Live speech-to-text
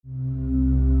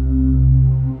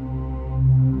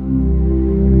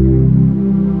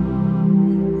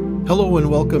Hello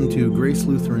and welcome to Grace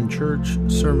Lutheran Church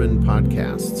Sermon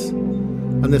Podcasts.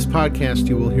 On this podcast,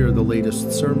 you will hear the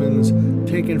latest sermons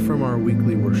taken from our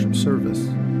weekly worship service.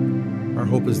 Our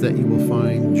hope is that you will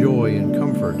find joy and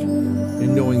comfort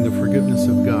in knowing the forgiveness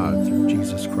of God through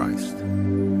Jesus Christ.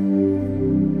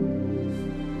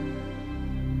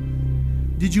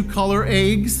 Did you color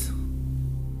eggs?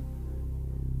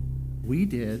 We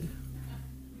did.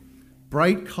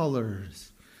 Bright colors.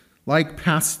 Like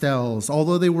pastels,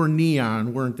 although they were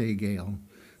neon, weren't they, Gail?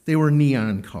 They were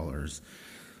neon colors.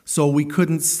 So we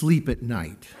couldn't sleep at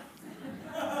night.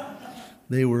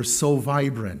 They were so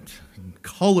vibrant and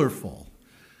colorful.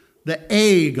 The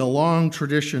egg, a long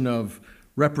tradition of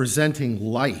representing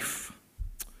life.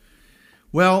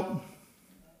 Well,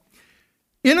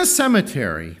 in a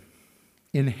cemetery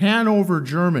in Hanover,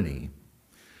 Germany,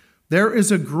 there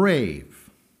is a grave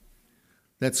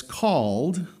that's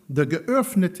called the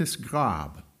Geöffnetes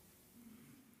Grab.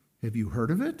 Have you heard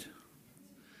of it?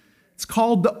 It's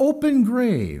called the open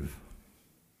grave.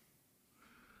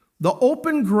 The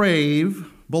open grave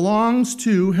belongs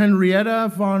to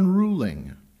Henrietta von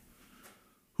Ruhling,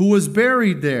 who was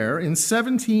buried there in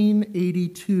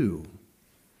 1782.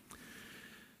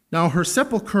 Now, her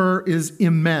sepulcher is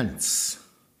immense,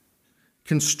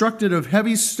 constructed of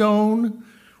heavy stone,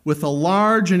 with a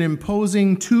large and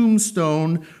imposing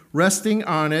tombstone resting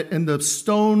on it, and the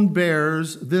stone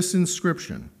bears this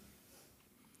inscription: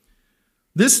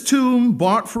 "This tomb,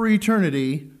 bought for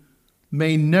eternity,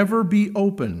 may never be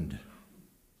opened."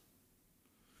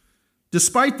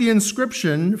 Despite the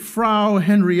inscription, Frau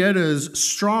Henrietta's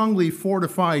strongly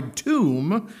fortified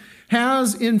tomb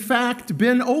has in fact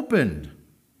been opened.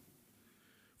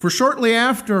 For shortly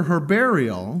after her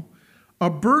burial, a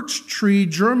birch tree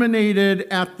germinated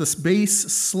at the base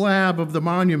slab of the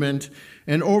monument,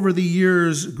 and over the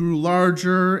years grew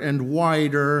larger and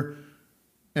wider,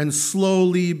 and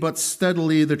slowly but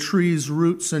steadily the tree's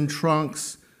roots and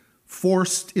trunks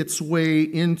forced its way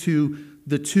into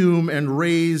the tomb and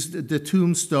raised the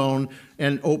tombstone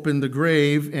and opened the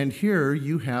grave, and here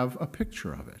you have a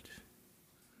picture of it.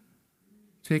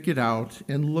 Take it out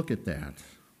and look at that.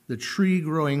 The tree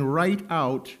growing right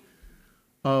out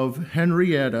of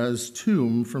Henrietta's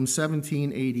tomb from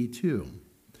 1782.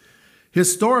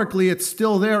 Historically, it's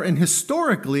still there, and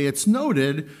historically, it's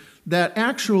noted that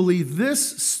actually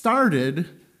this started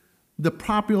the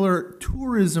popular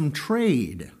tourism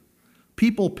trade.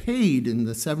 People paid in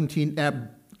the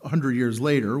 100 years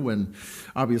later, when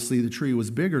obviously the tree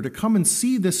was bigger, to come and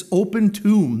see this open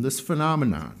tomb, this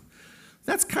phenomenon.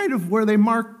 That's kind of where they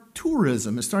mark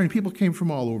tourism. It's starting, people came from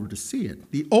all over to see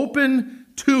it. The open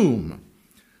tomb.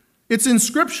 Its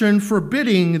inscription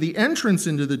forbidding the entrance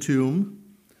into the tomb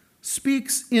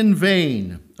speaks in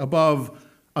vain above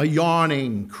a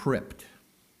yawning crypt.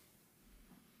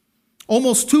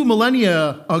 Almost 2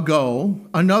 millennia ago,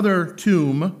 another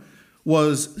tomb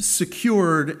was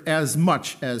secured as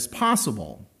much as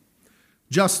possible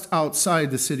just outside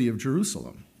the city of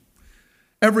Jerusalem.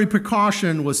 Every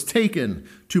precaution was taken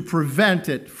to prevent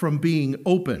it from being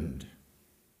opened.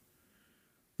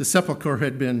 The sepulchre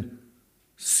had been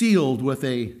sealed with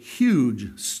a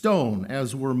huge stone,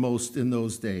 as were most in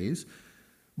those days,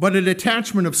 but a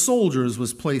detachment of soldiers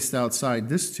was placed outside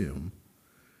this tomb,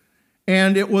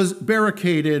 and it was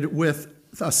barricaded with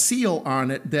a seal on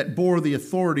it that bore the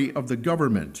authority of the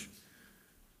government,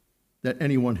 that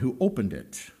anyone who opened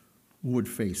it would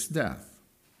face death.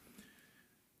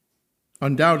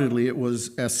 Undoubtedly, it was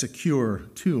as secure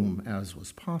tomb as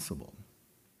was possible.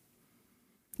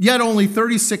 Yet only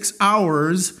 36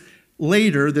 hours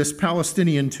later, this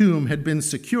Palestinian tomb had been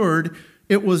secured.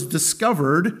 It was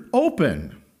discovered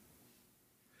open.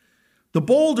 The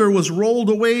boulder was rolled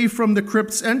away from the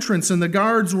crypt's entrance, and the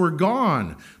guards were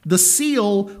gone. The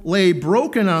seal lay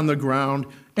broken on the ground,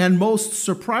 and most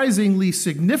surprisingly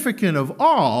significant of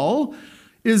all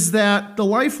is that the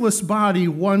lifeless body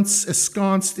once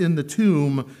ensconced in the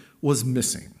tomb was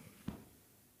missing.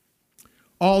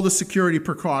 All the security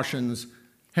precautions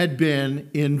had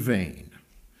been in vain.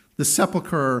 The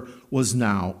sepulchre was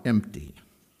now empty.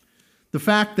 The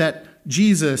fact that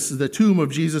Jesus, the tomb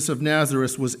of Jesus of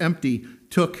Nazareth, was empty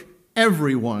took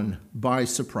everyone by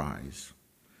surprise.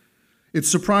 It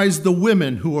surprised the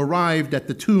women who arrived at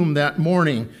the tomb that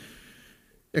morning,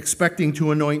 expecting to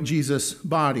anoint Jesus'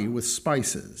 body with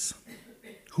spices.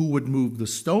 Who would move the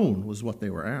stone was what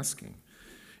they were asking.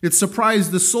 It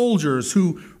surprised the soldiers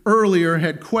who earlier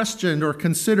had questioned or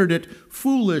considered it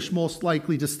foolish, most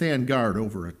likely, to stand guard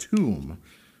over a tomb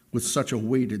with such a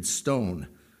weighted stone.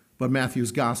 But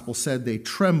Matthew's gospel said they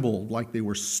trembled like they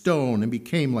were stone and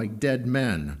became like dead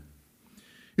men.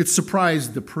 It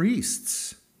surprised the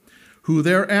priests. who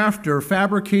thereafter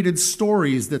fabricated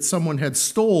stories that someone had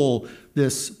stole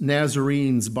this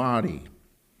Nazarene's body.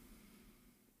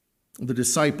 The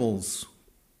disciples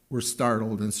were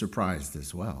startled and surprised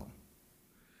as well.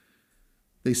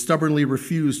 They stubbornly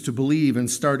refused to believe and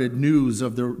started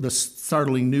the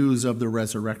startling news of the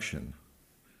resurrection.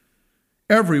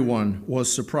 Everyone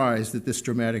was surprised at this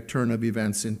dramatic turn of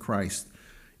events in Christ,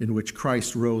 in which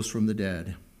Christ rose from the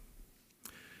dead.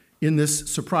 In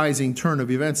this surprising turn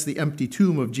of events, the empty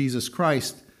tomb of Jesus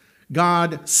Christ,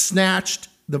 God snatched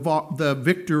the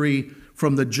victory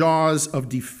from the jaws of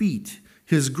defeat.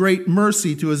 His great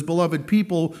mercy to his beloved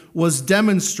people was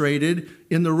demonstrated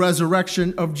in the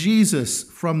resurrection of Jesus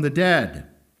from the dead.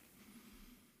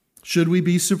 Should we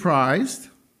be surprised?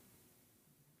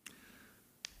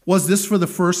 Was this for the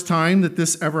first time that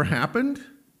this ever happened?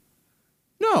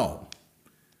 No.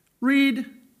 Read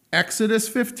Exodus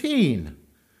 15,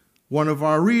 one of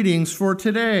our readings for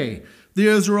today. The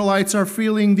Israelites are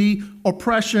feeling the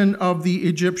oppression of the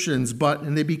Egyptians,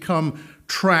 and they become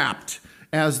trapped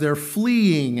as they're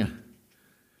fleeing.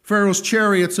 Pharaoh's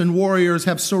chariots and warriors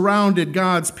have surrounded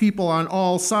God's people on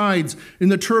all sides,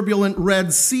 and the turbulent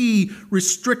Red Sea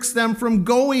restricts them from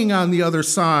going on the other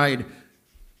side.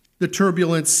 The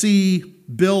turbulent sea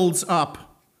builds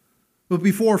up. But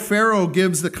before Pharaoh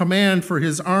gives the command for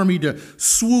his army to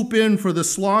swoop in for the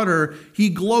slaughter, he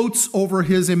gloats over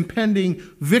his impending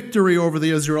victory over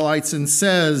the Israelites and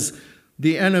says,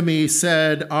 "The enemy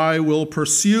said, I will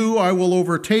pursue, I will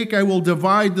overtake, I will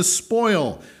divide the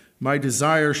spoil. My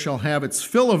desire shall have its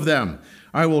fill of them.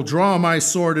 I will draw my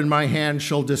sword, and my hand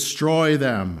shall destroy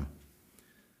them."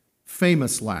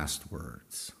 Famous last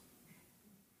words.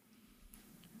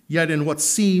 Yet in what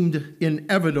seemed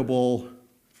inevitable,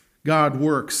 God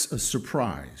works a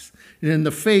surprise. And in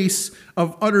the face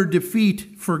of utter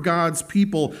defeat for God's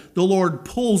people, the Lord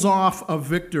pulls off a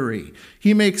victory.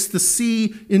 He makes the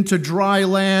sea into dry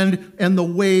land, and the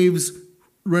waves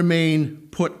remain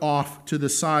put off to the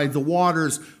side. The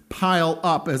waters pile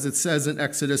up, as it says in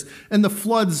Exodus, and the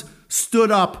floods stood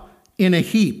up in a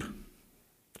heap.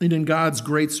 And in God's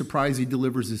great surprise, he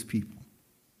delivers his people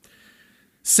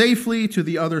safely to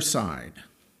the other side.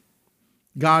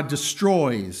 God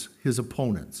destroys his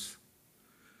opponents.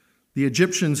 The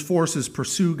Egyptians' forces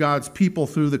pursue God's people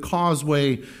through the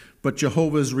causeway, but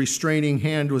Jehovah's restraining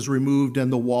hand was removed,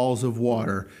 and the walls of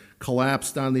water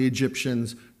collapsed on the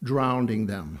Egyptians, drowning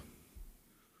them.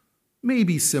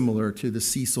 Maybe similar to the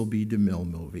Cecil B. DeMille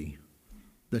movie,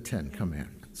 The Ten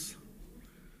Commandments.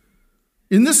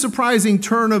 In this surprising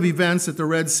turn of events at the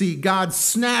Red Sea, God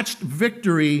snatched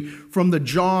victory from the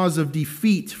jaws of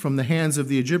defeat from the hands of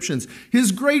the Egyptians.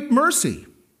 His great mercy,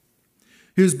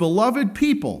 his beloved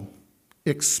people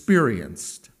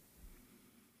experienced.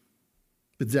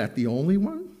 Is that the only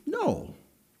one? No.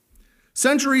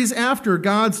 Centuries after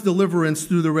God's deliverance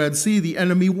through the Red Sea, the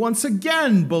enemy once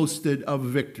again boasted of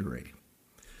victory.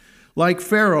 Like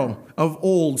Pharaoh of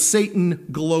old, Satan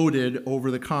gloated over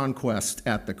the conquest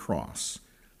at the cross.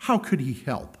 How could he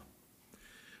help?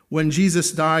 When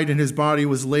Jesus died and his body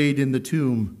was laid in the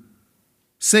tomb,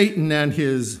 Satan and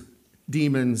his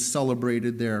demons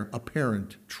celebrated their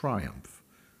apparent triumph.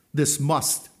 This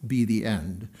must be the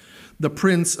end. The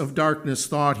prince of darkness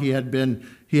thought he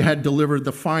had delivered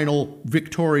the final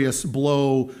victorious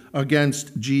blow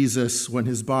against Jesus when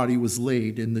his body was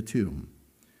laid in the tomb.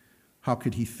 How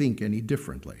could he think any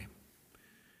differently?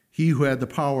 He who had the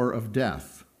power of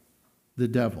death, the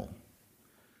devil,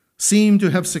 seemed to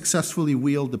have successfully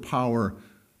wielded the power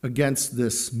against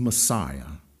this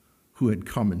Messiah who had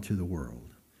come into the world.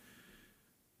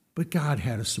 But God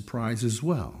had a surprise as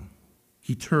well.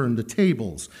 He turned the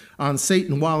tables on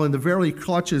Satan. While in the very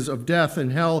clutches of death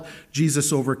and hell,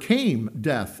 Jesus overcame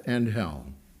death and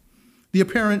hell. The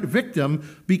apparent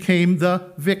victim became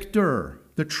the victor,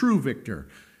 the true victor.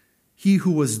 He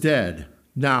who was dead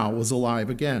now was alive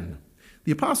again.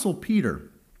 The Apostle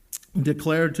Peter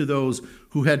declared to those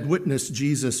who had witnessed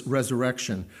Jesus'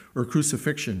 resurrection or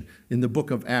crucifixion in the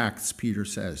book of Acts, Peter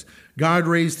says, God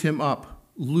raised him up,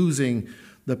 losing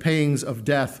the pangs of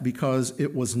death because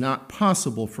it was not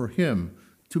possible for him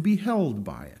to be held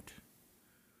by it.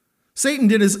 Satan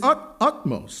did his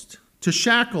utmost to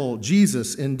shackle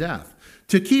Jesus in death,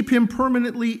 to keep him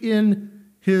permanently in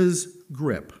his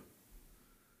grip.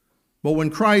 But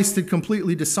when Christ had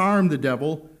completely disarmed the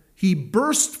devil, he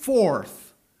burst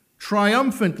forth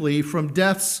triumphantly from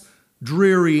death's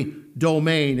dreary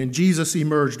domain, and Jesus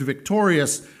emerged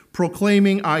victorious,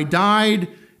 proclaiming, I died,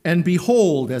 and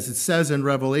behold, as it says in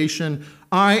Revelation,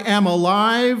 I am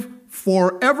alive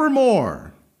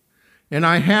forevermore, and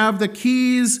I have the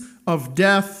keys of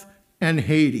death and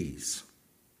Hades.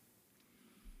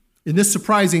 In this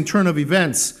surprising turn of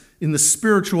events in the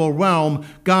spiritual realm,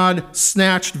 God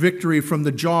snatched victory from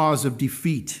the jaws of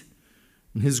defeat.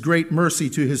 And his great mercy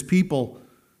to his people,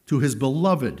 to his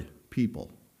beloved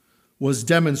people, was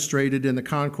demonstrated in the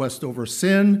conquest over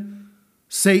sin,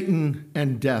 Satan,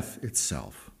 and death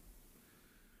itself.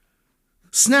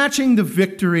 Snatching the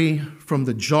victory from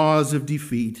the jaws of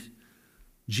defeat,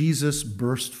 Jesus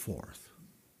burst forth.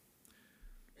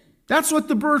 That's what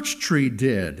the birch tree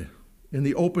did in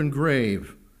the open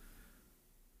grave.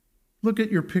 Look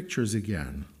at your pictures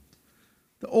again.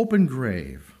 The open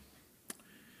grave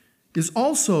is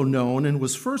also known and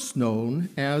was first known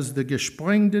as the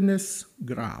gesprengenes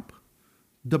Grab,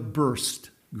 the burst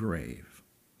grave.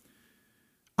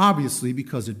 Obviously,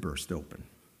 because it burst open.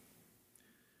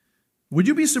 Would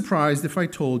you be surprised if I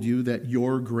told you that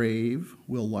your grave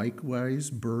will likewise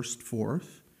burst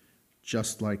forth,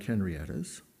 just like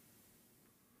Henrietta's?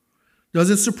 Does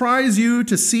it surprise you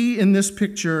to see in this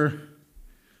picture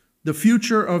the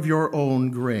future of your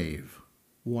own grave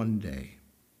one day?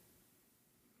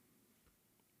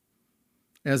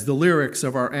 As the lyrics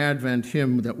of our Advent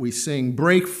hymn that we sing,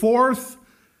 break forth,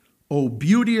 O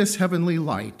beauteous heavenly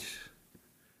light,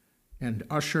 and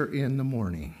usher in the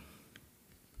morning.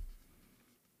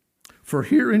 For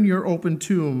here in your open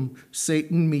tomb,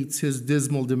 Satan meets his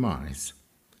dismal demise.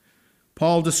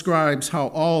 Paul describes how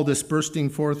all this bursting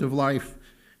forth of life,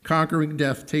 conquering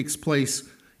death, takes place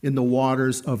in the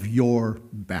waters of your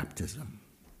baptism.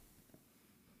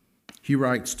 He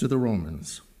writes to the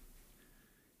Romans,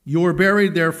 you are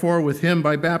buried, therefore, with him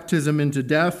by baptism into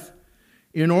death,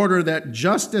 in order that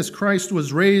just as Christ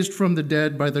was raised from the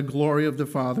dead by the glory of the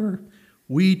Father,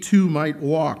 we too might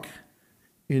walk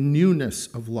in newness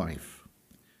of life.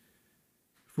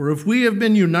 For if we have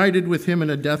been united with him in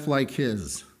a death like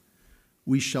his,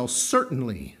 we shall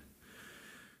certainly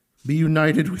be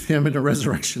united with him in a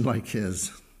resurrection like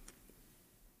his.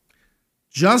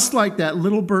 Just like that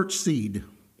little birch seed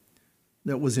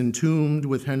that was entombed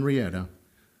with Henrietta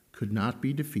could not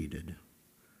be defeated,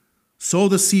 so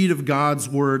the seed of God's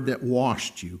word that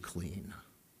washed you clean,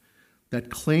 that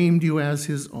claimed you as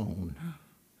his own,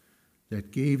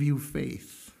 that gave you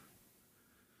faith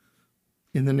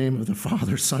in the name of the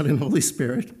Father, Son, and Holy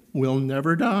Spirit, will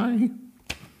never die.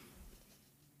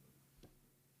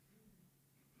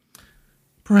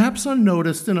 Perhaps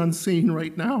unnoticed and unseen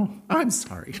right now. I'm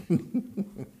sorry.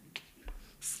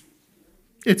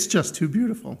 It's just too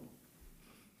beautiful.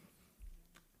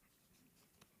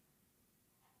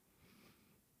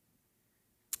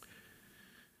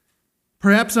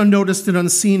 Perhaps unnoticed and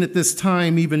unseen at this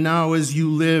time, even now as you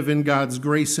live in God's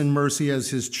grace and mercy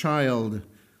as his child,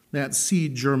 that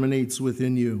seed germinates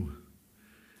within you.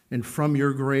 And from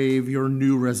your grave, your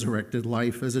new resurrected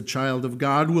life as a child of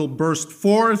God will burst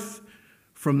forth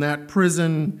from that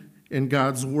prison, and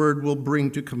God's word will bring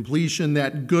to completion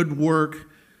that good work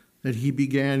that he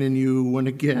began in you when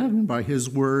again, by his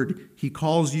word, he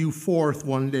calls you forth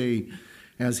one day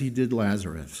as he did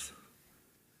Lazarus.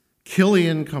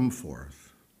 Killian, come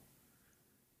forth.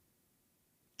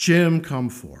 Jim, come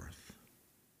forth.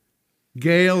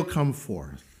 Gail, come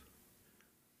forth.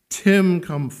 Tim,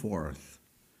 come forth.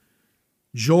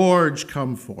 George,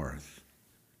 come forth.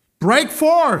 Break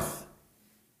forth!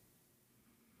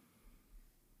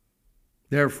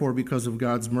 Therefore, because of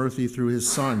God's mercy through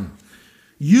his Son,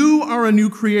 you are a new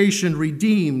creation,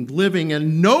 redeemed, living,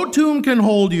 and no tomb can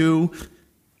hold you.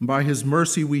 By his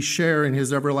mercy, we share in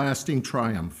his everlasting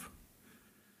triumph.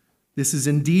 This is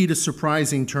indeed a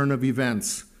surprising turn of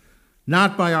events,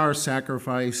 not by our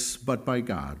sacrifice, but by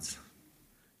God's.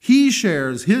 He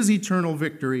shares his eternal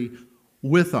victory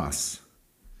with us.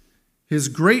 His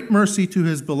great mercy to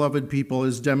his beloved people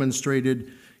is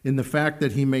demonstrated in the fact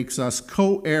that he makes us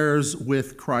co-heirs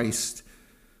with Christ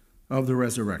of the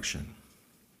resurrection.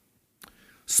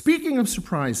 Speaking of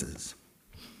surprises,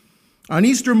 on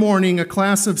Easter morning, a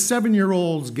class of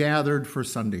 7-year-olds gathered for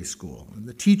Sunday school, and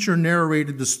the teacher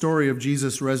narrated the story of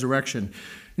Jesus' resurrection.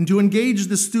 And to engage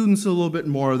the students a little bit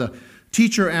more, the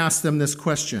teacher asked them this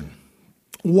question: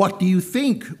 what do you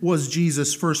think was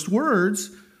Jesus' first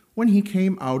words when he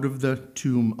came out of the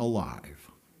tomb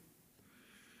alive?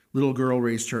 Little girl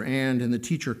raised her hand, and the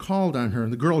teacher called on her.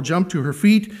 And the girl jumped to her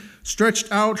feet, stretched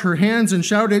out her hands, and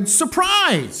shouted,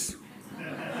 "Surprise!"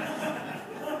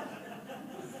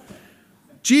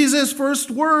 Jesus' first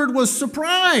word was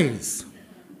surprise.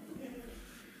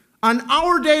 On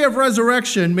our day of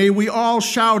resurrection, may we all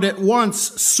shout at once,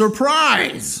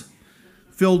 surprise,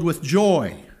 filled with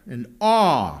joy and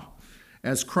awe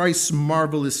as Christ's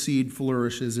marvelous seed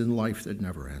flourishes in life that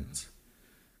never ends.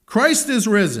 Christ is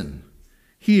risen.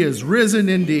 He is risen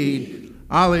indeed.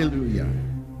 Alleluia.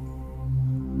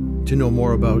 To know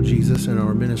more about Jesus and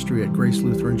our ministry at Grace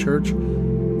Lutheran Church,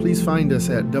 please find us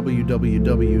at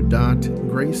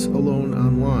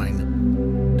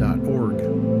www.gracealoneonline.org.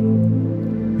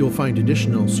 You'll find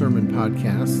additional sermon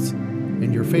podcasts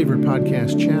and your favorite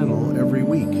podcast channel every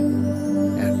week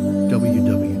at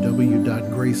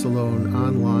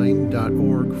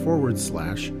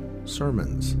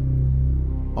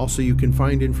www.gracealoneonline.org/sermons. Also, you can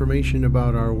find information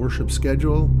about our worship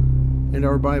schedule and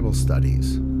our Bible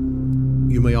studies.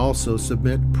 You may also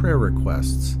submit prayer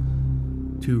requests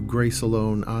to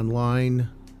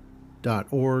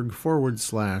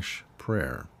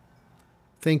gracealoneonline.org/prayer.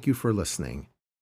 Thank you for listening.